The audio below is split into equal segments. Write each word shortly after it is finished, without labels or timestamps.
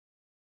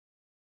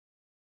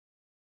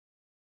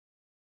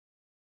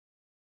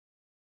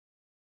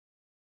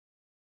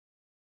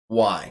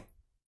Why?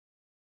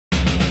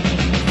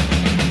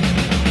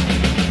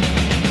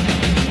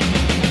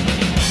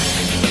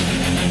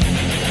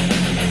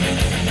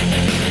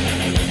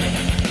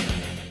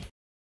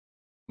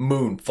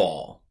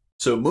 Moonfall.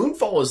 So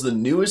Moonfall is the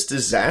newest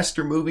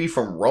disaster movie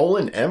from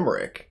Rolen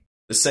Emmrick,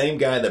 the same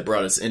guy that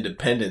brought us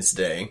Independence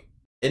Day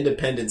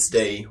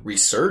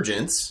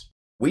Resurgence,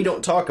 We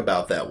Don't Talk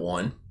About That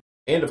One,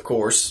 and of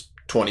course,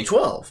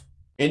 2012.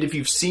 And if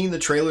you've seen the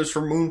trailers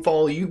for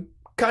Moonfall, you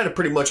kind of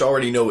pretty much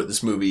already know what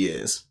this movie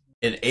is.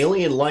 An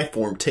alien life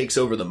form takes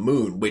over the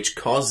moon, which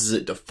causes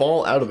it to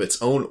fall out of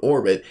its own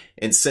orbit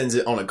and sends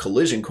it on a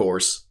collision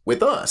course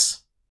with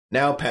us.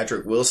 Now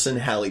Patrick Wilson,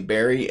 Halle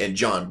Berry, and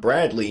John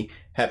Bradley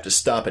have to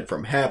stop it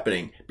from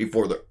happening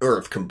before the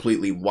Earth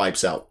completely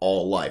wipes out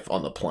all life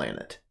on the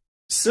planet.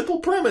 Simple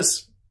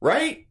premise,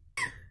 right?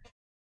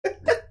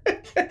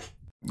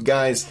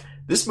 Guys,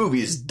 this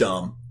movie is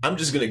dumb. I'm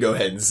just gonna go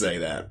ahead and say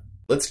that.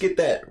 Let's get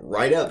that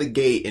right out the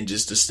gate and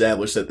just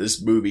establish that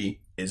this movie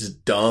is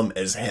dumb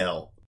as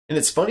hell. And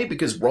it's funny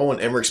because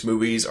Roland Emmerich's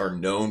movies are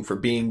known for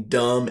being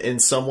dumb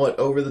and somewhat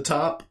over the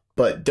top,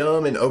 but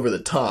dumb and over the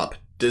top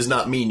does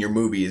not mean your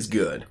movie is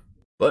good.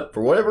 But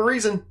for whatever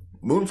reason,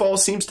 Moonfall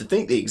seems to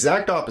think the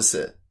exact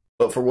opposite.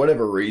 But for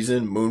whatever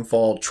reason,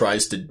 Moonfall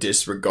tries to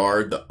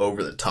disregard the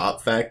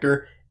over-the-top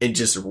factor and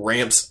just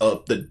ramps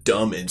up the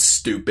dumb and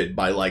stupid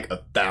by like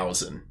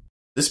 1,000.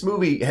 This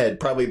movie had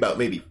probably about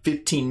maybe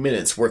 15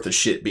 minutes worth of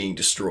shit being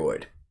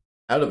destroyed.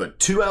 Out of a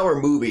 2-hour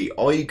movie,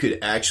 all you could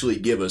actually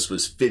give us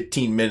was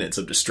 15 minutes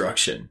of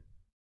destruction.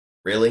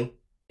 Really?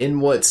 In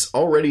what's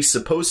already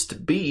supposed to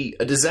be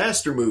a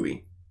disaster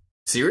movie?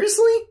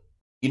 Seriously?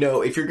 You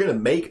know, if you're gonna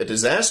make a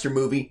disaster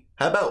movie,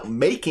 how about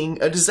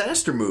making a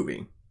disaster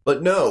movie?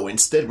 But no,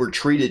 instead we're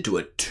treated to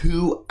a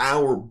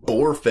 2-hour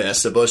bore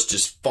fest of us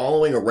just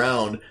following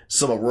around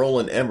some of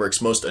Roland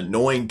Emmerich's most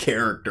annoying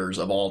characters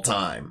of all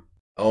time.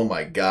 Oh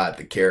my god,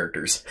 the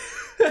characters.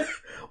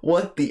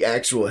 What the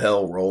actual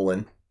hell,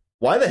 Roland?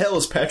 Why the hell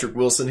is Patrick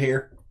Wilson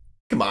here?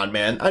 Come on,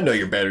 man, I know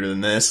you're better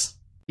than this.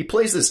 He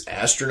plays this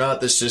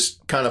astronaut that's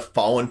just kind of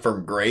fallen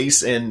from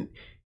grace, and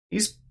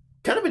he's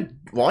kind of a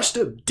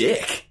washed-up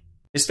dick.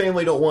 His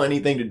family don't want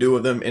anything to do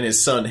with him, and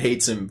his son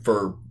hates him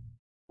for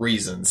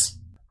reasons.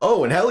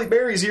 Oh, and Halle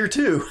Berry's here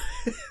too.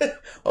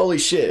 Holy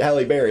shit,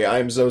 Halle Berry, I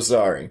am so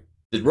sorry.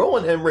 Did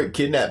Roland Emmerich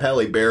kidnap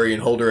Halle Berry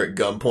and hold her at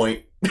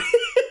gunpoint?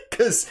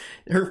 Because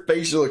her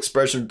facial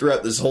expression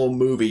throughout this whole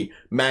movie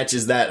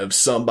matches that of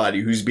somebody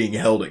who's being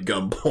held at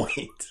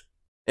gunpoint.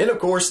 And of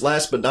course,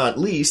 last but not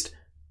least,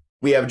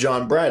 we have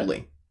John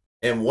Bradley.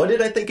 And what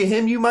did I think of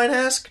him, you might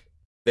ask?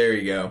 There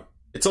you go.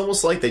 It's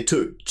almost like they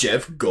took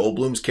Jeff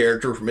Goldblum's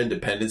character from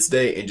Independence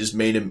Day and just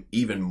made him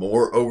even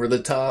more over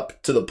the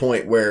top to the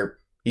point where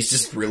he's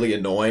just really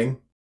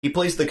annoying. He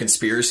plays the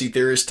conspiracy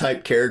theorist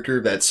type character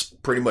that's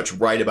pretty much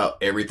right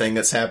about everything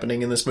that's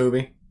happening in this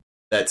movie.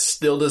 That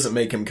still doesn't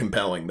make him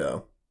compelling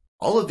though.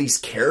 All of these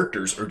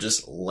characters are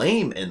just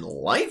lame and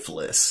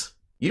lifeless.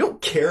 You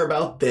don't care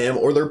about them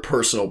or their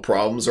personal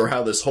problems or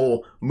how this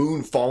whole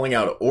moon falling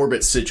out of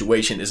orbit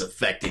situation is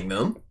affecting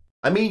them.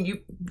 I mean,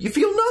 you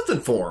feel nothing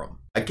for them.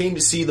 I came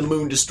to see the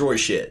moon destroy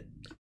shit,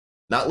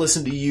 not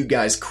listen to you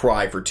guys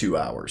cry for 2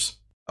 hours.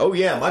 Oh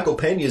yeah, Michael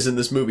Peña's in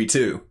this movie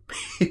too.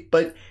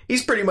 But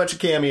he's pretty much a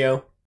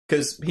cameo,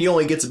 because he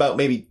only gets about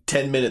maybe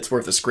 10 minutes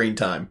worth of screen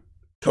time.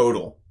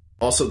 Total.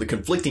 Also, the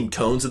conflicting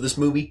tones of this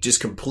movie just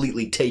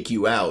completely take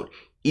you out,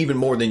 even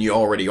more than you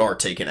already are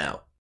taken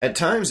out. At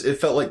times, it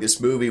felt like this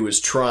movie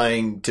was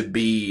trying to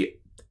be,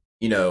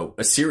 you know,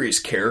 a serious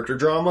character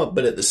drama,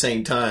 but at the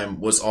same time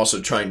was also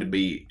trying to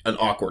be an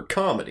awkward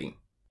comedy.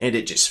 And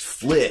it just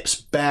flips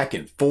back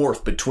and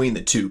forth between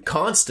the two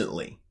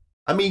constantly.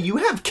 I mean, you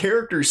have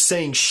characters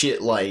saying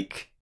shit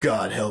like,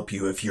 God help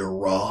you if you're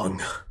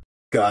wrong.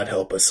 God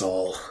help us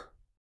all.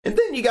 And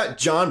then you got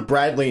John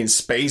Bradley in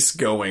space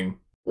going,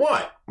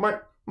 what?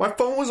 My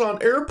phone was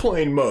on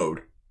airplane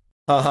mode.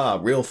 Haha,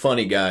 real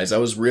funny guys, I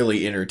was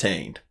really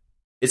entertained.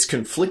 It's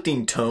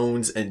conflicting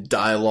tones and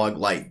dialogue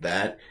like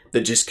that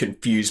that just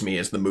confuse me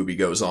as the movie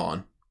goes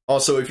on.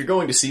 Also, if you're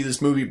going to see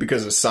this movie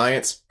because of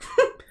science,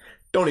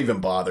 don't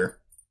even bother.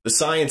 The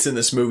science in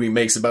this movie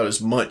makes about as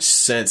much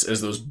sense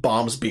as those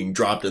bombs being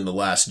dropped in The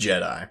Last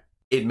Jedi.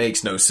 It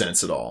makes no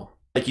sense at all.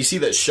 Like, you see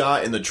that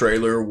shot in the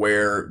trailer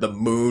where the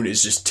moon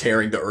is just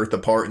tearing the Earth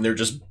apart and they're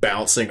just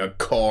bouncing a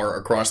car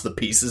across the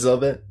pieces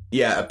of it?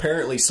 Yeah,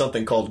 apparently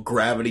something called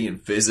gravity and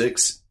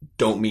physics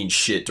don't mean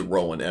shit to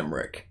Roland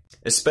Emmerich.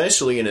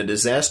 Especially in a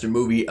disaster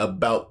movie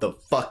about the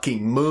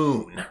fucking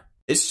moon.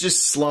 It's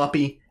just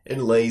sloppy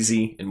and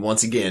lazy and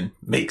once again,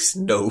 makes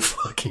no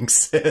fucking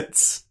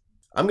sense.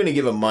 I'm going to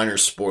give a minor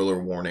spoiler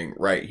warning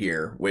right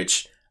here,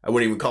 which I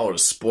wouldn't even call it a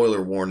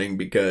spoiler warning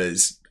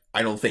because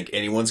I don't think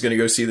anyone's going to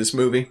go see this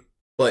movie.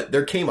 But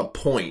there came a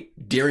point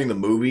during the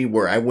movie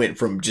where I went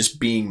from just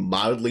being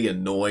mildly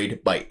annoyed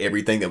by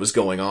everything that was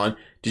going on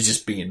to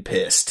just being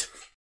pissed.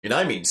 And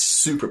I mean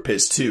super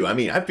pissed too. I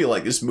mean, I feel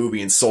like this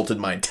movie insulted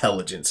my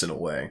intelligence in a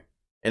way.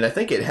 And I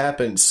think it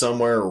happened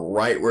somewhere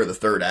right where the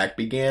third act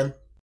began.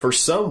 For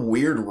some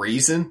weird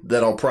reason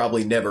that I'll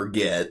probably never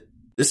get,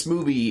 this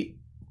movie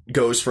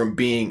goes from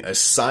being a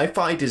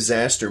sci-fi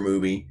disaster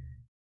movie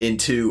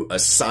into a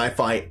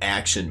sci-fi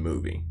action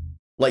movie.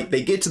 Like,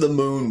 they get to the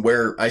moon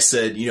where I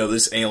said, you know,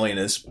 this alien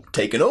has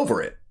taken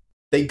over it.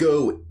 They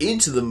go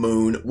into the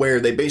moon where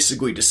they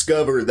basically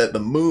discover that the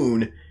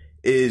moon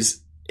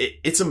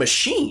it's a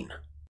machine.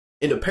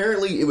 And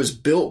apparently it was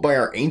built by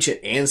our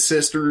ancient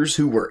ancestors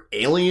who were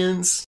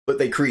aliens, but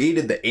they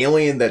created the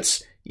alien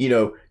that's, you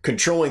know,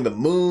 controlling the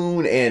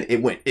moon, and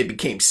it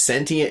became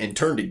sentient and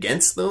turned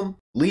against them,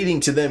 leading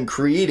to them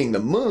creating the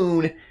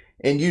moon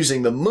and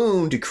using the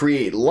moon to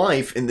create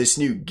life in this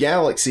new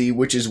galaxy,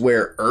 which is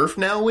where Earth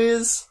now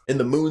is. And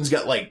the moon's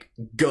got like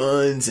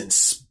guns and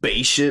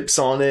spaceships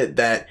on it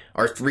that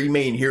our three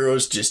main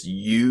heroes just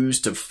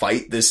use to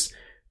fight this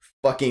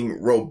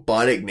fucking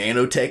robotic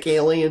nanotech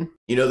alien.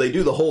 You know, they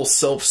do the whole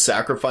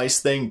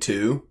self-sacrifice thing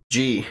too.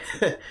 Gee,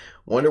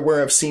 wonder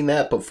where I've seen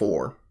that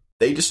before.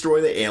 They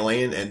destroy the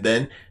alien and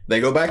then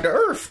they go back to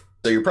Earth.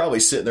 So you're probably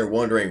sitting there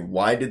wondering,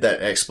 why did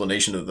that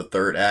explanation of the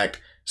third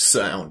act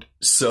sound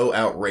so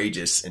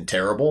outrageous and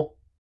terrible?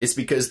 It's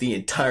because the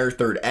entire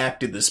third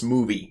act of this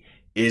movie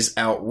is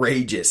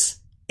outrageous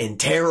and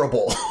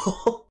terrible.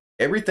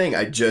 Everything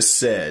I just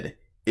said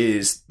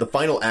is the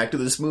final act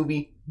of this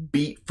movie,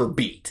 beat for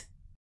beat.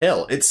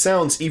 Hell, it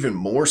sounds even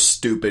more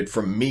stupid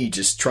from me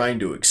just trying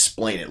to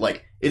explain it.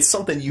 Like, it's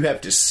something you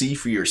have to see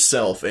for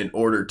yourself in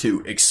order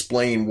to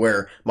explain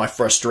where my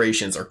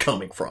frustrations are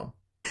coming from.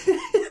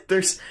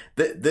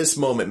 This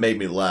moment made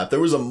me laugh. There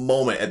was a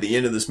moment at the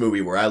end of this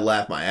movie where I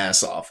laughed my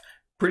ass off.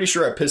 Pretty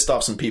sure I pissed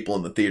off some people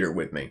in the theater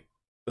with me.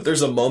 But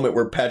there's a moment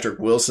where Patrick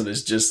Wilson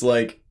is just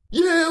like,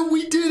 yeah,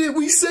 we did it.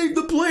 We saved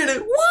the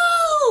planet.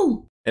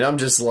 Woo! And I'm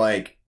just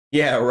like,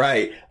 yeah,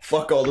 right.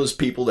 Fuck all those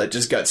people that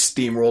just got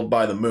steamrolled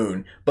by the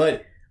moon.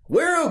 But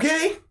we're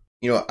okay.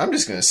 You know, I'm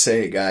just going to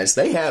say, guys,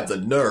 they have the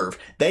nerve.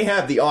 They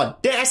have the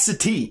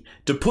audacity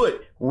to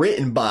put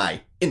written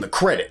by in the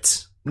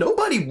credits.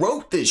 Nobody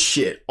wrote this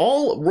shit.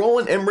 All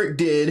Rolen Emmrick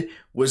did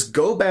was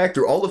go back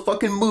through all the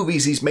fucking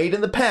movies he's made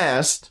in the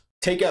past,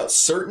 take out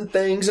certain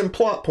things and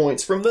plot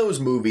points from those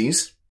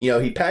movies. You know,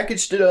 he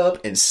packaged it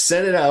up and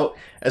sent it out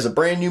as a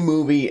brand new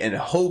movie and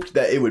hoped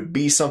that it would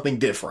be something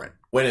different.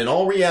 When in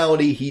all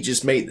reality, he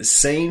just made the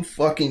same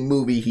fucking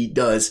movie he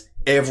does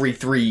every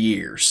 3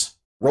 years.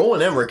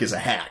 Rolen Emmrick is a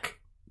hack.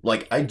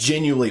 Like, I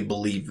genuinely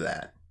believe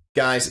that.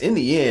 Guys, in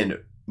the end,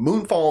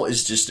 Moonfall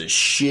is just a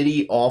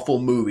shitty, awful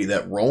movie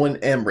that Rolen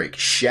Emmrick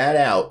shat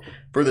out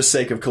for the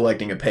sake of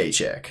collecting a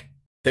paycheck.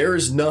 There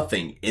is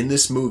nothing in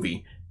this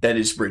movie that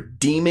is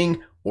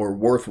redeeming or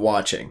worth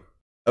watching.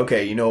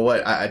 Okay, you know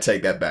what? I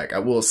take that back. I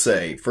will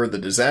say, for the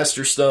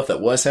disaster stuff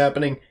that was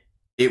happening,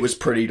 it was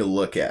pretty to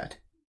look at.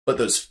 But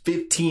those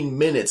 15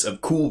 minutes of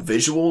cool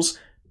visuals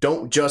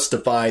don't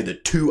justify the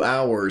 2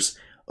 hours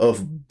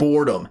of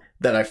boredom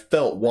that I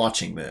felt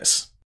watching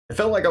this. It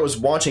felt like I was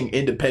watching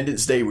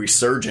Independence Day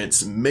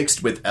Resurgence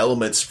mixed with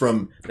elements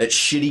from that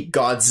shitty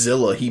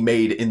Godzilla he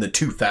made in the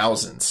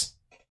 2000s.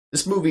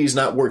 This movie is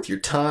not worth your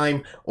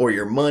time, or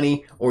your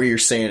money, or your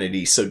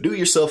sanity, so do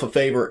yourself a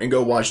favor and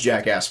go watch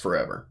Jackass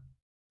Forever.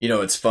 You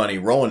know, it's funny,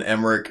 Rolen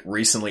Emmrick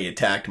recently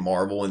attacked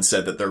Marvel and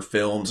said that their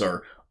films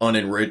are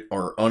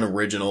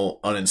unoriginal,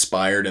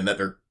 uninspired, and that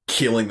they're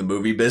killing the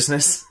movie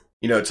business.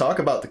 You know, talk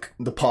about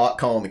the pot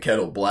calling the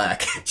kettle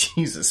black.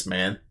 Jesus,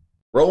 man.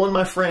 Rolen,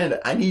 my friend,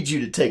 I need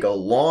you to take a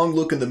long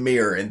look in the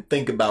mirror and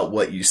think about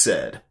what you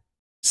said.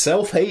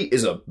 Self-hate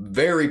is a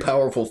very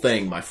powerful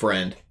thing, my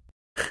friend.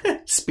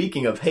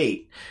 Speaking of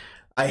hate,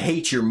 I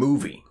hate your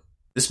movie.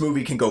 This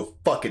movie can go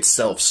fuck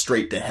itself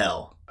straight to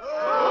hell.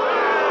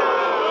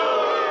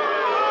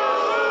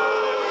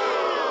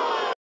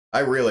 I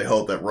really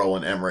hope that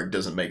Rolen Emmrick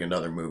doesn't make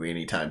another movie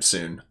anytime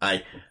soon.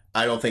 I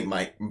don't think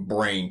my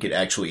brain could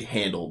actually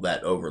handle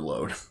that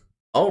overload.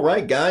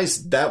 Alright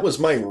guys, that was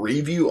my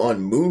review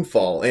on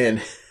Moonfall,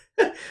 and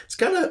it's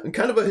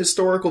kind of a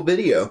historical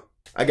video.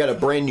 I got a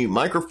brand new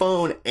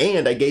microphone,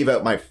 and I gave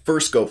out my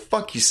first go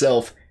fuck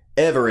yourself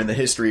ever in the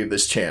history of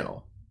this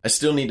channel. I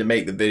still need to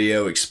make the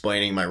video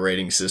explaining my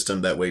rating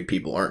system, that way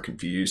people aren't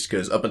confused,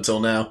 because up until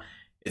now,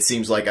 it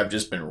seems like I've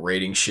just been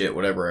rating shit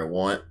whatever I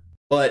want.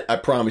 But I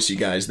promise you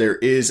guys, there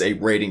is a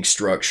rating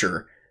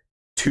structure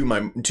to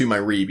my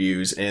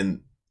reviews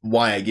and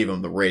why I give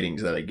them the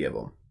ratings that I give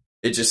them.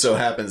 It just so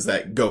happens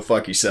that Go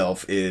Fuck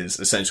Yourself is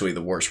essentially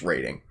the worst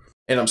rating.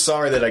 And I'm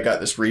sorry that I got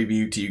this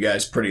review to you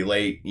guys pretty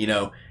late. You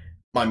know,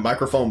 my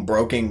microphone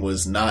broken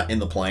was not in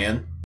the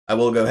plan. I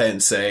will go ahead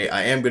and say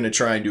I am going to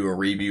try and do a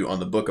review on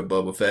the Book of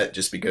Boba Fett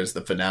just because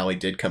the finale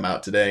did come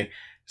out today.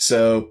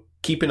 So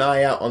keep an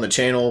eye out on the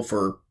channel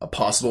for a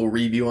possible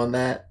review on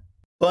that.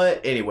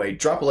 But anyway,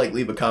 drop a like,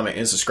 leave a comment,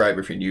 and subscribe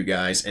if you're new,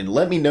 guys. And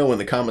let me know in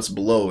the comments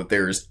below if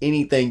there is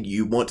anything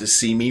you want to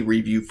see me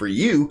review for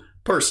you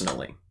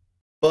personally.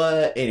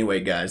 But anyway,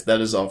 guys,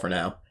 that is all for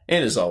now.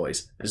 And as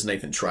always, this is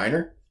Nathan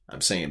Schreiner.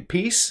 I'm saying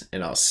peace,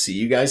 and I'll see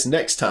you guys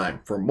next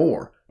time for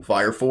more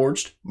Fire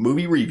Forged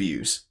movie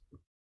reviews.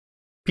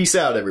 Peace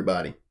out,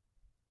 everybody.